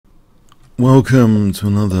Welcome to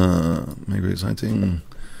another mega exciting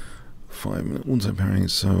 5-minute auto pairing.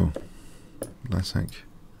 So, bleszek.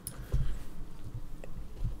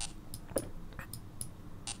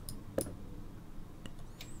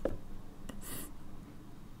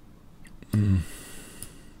 Can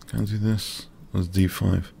I do this? That's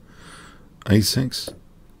D5. A6.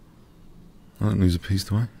 I don't lose a piece,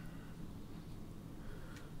 do I?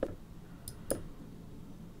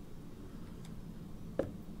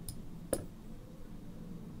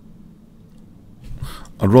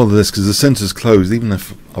 I'd rather this because the centre's closed. Even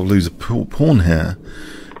if I'll lose a pawn here,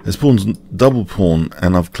 this pawn's double pawn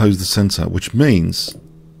and I've closed the centre, which means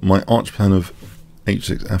my arch plan of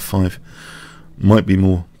H6 F5 might be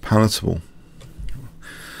more palatable.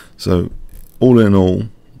 So all in all,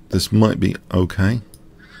 this might be okay.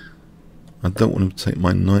 I don't want to take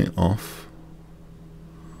my knight off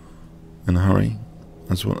in a hurry.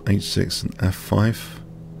 That's what H6 and F5.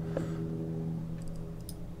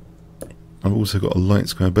 I've also got a light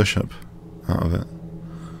square bishop out of it.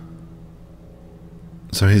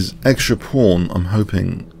 So his extra pawn, I'm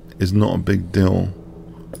hoping, is not a big deal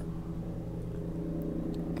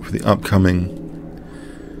for the upcoming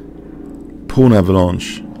pawn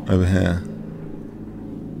avalanche over here.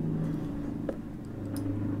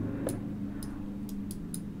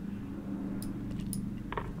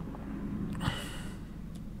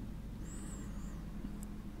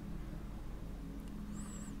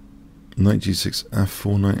 Knight G6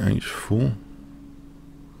 F4, Knight H4.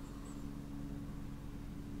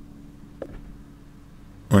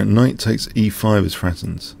 Right, Knight takes E5 as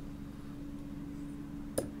threatened.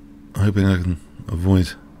 I'm hoping I can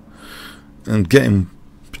avoid and get him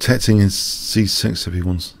protecting his C6 if he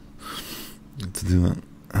wants to do that.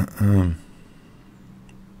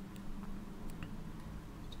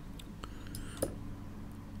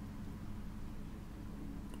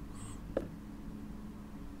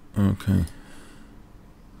 Okay.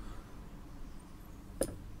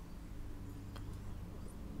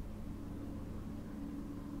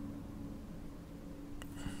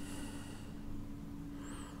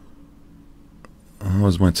 How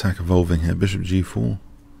is my attack evolving here? Bishop G4.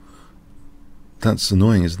 That's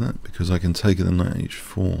annoying, isn't it? Because I can take it the knight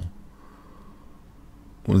H4.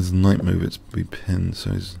 What is the knight move? It's be pinned,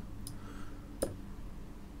 so he's...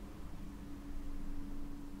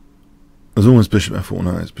 There's almost Bishop F4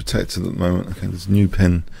 now, it's protected at the moment. Okay, there's a new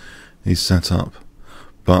pin he's set up,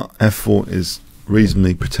 but F4 is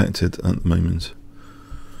reasonably protected at the moment.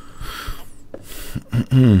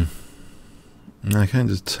 Now I can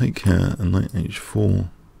just take here and knight H4.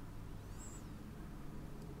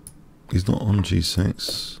 He's not on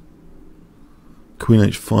G6. Queen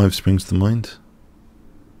H5 springs to mind.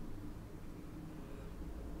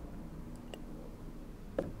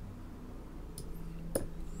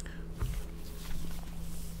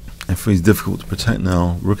 F3 is difficult to protect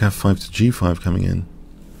now. Rook F5 to G5 coming in.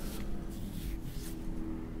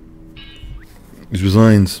 He's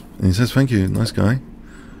resigned and he says thank you, nice guy.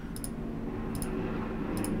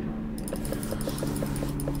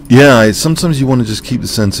 Yeah, sometimes you want to just keep the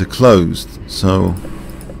centre closed, so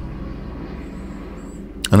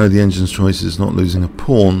I know the engine's choice is not losing a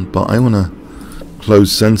pawn, but I want to close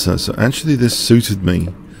centre, so actually this suited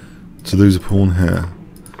me to lose a pawn here.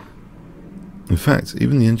 In fact,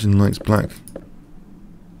 even the engine likes black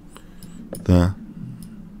there.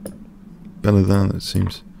 Better there, it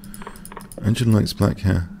seems. Engine likes black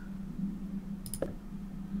here.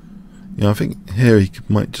 Yeah, I think here he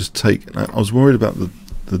might just take... I was worried about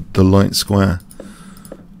the light square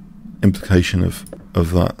implication of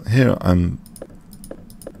that. Here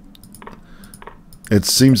it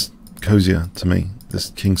seems cozier to me,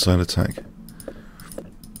 this kingside attack.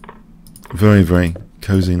 Very, very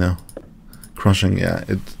cozy now. Crushing, yeah.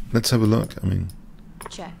 Let's have a look. I mean,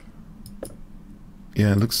 check.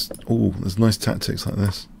 Yeah, it looks. Oh, there's nice tactics like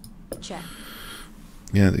this. Check.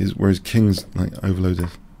 Yeah, whereas king's like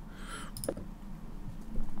overloaded.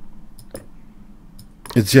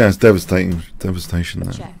 It's devastation.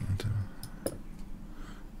 That. Check.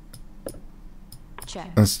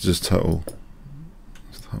 Check. That's just total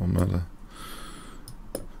murder.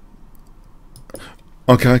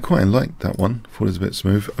 Okay, I quite liked that one. Thought it was a bit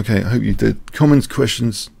smooth. Okay, I hope you did. Comments,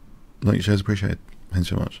 questions, like, shares, appreciate it. Thanks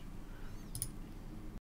so much.